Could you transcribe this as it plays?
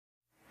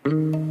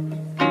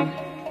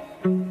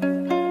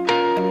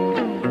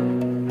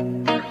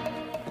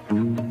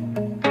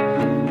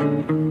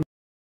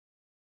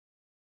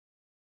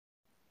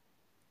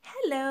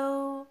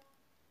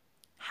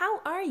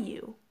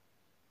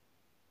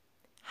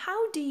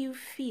do you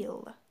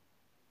feel?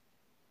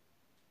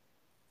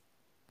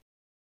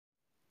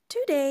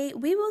 Today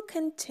we will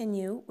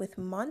continue with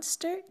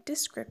monster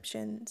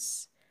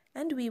descriptions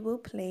and we will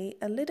play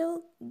a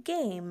little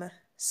game.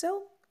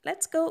 So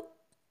let's go.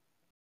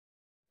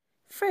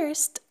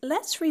 First,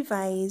 let's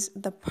revise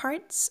the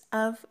parts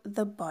of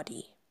the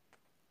body.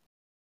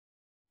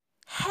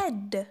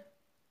 Head,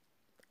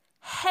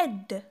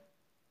 head.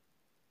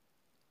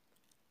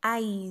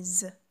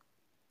 Eyes,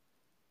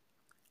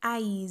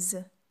 eyes.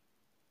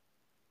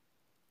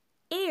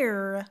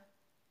 Ear,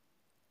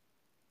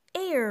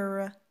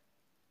 ear.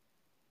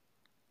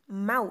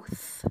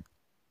 Mouth,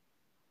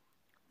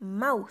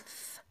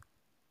 mouth.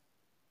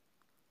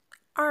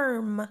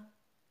 Arm,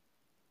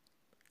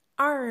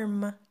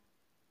 arm.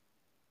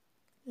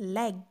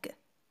 Leg,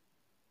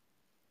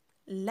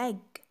 leg.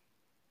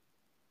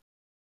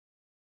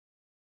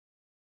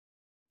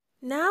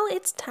 Now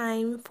it's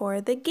time for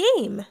the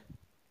game.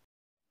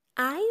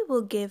 I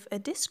will give a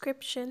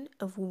description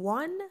of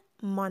one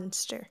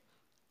monster,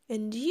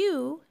 and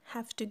you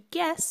have to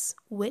guess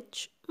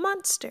which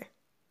monster.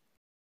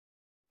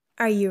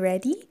 Are you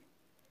ready?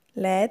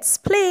 Let's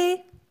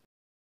play!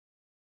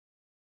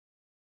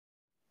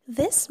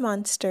 This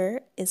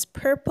monster is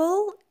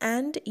purple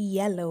and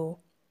yellow.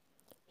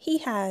 He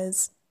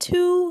has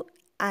 2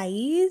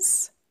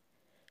 eyes,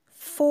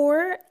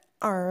 4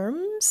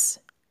 arms,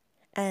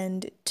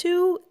 and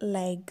 2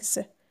 legs.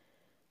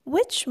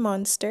 Which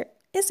monster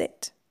is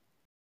it?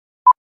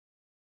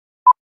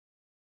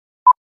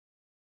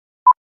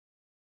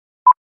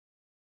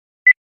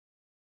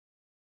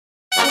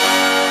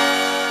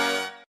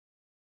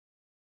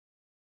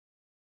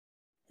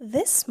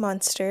 This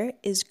monster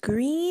is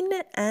green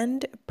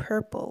and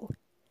purple.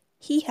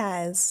 He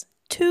has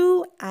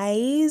 2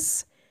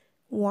 eyes,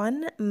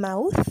 1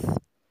 mouth,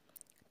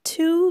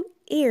 2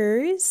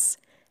 ears,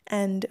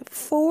 and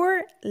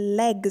 4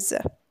 legs.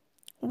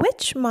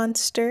 Which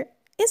monster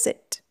is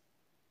it?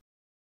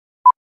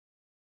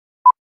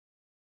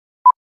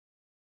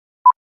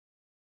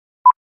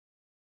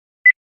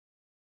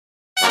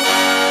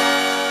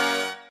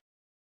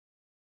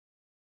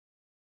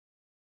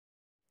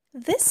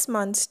 This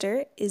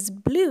monster is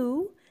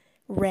blue,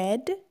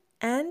 red,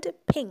 and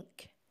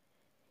pink.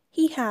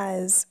 He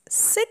has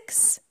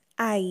 6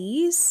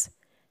 eyes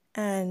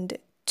and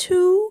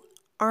 2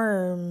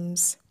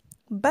 arms,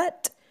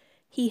 but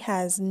he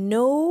has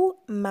no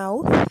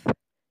mouth,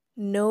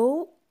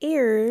 no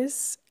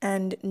ears,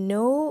 and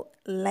no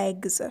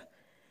legs.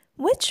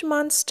 Which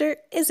monster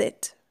is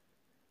it?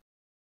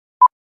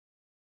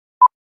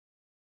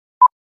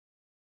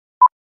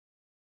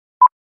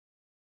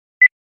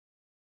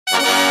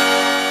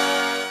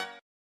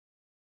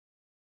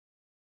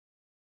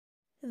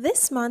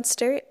 This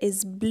monster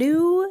is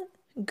blue,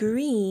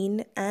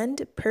 green,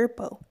 and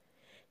purple.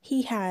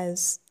 He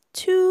has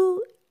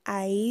 2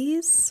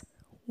 eyes,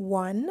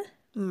 1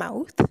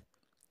 mouth,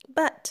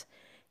 but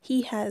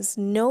he has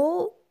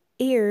no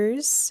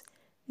ears,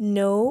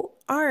 no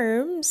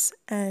arms,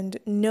 and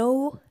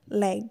no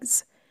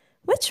legs.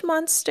 Which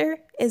monster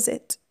is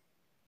it?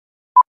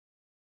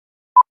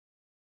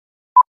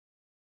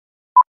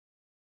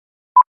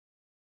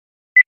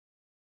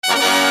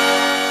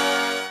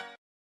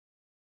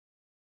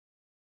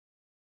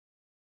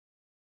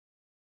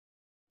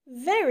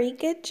 Very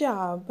good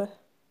job!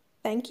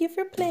 Thank you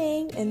for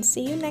playing and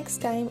see you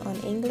next time on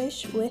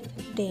English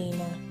with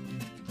Dana.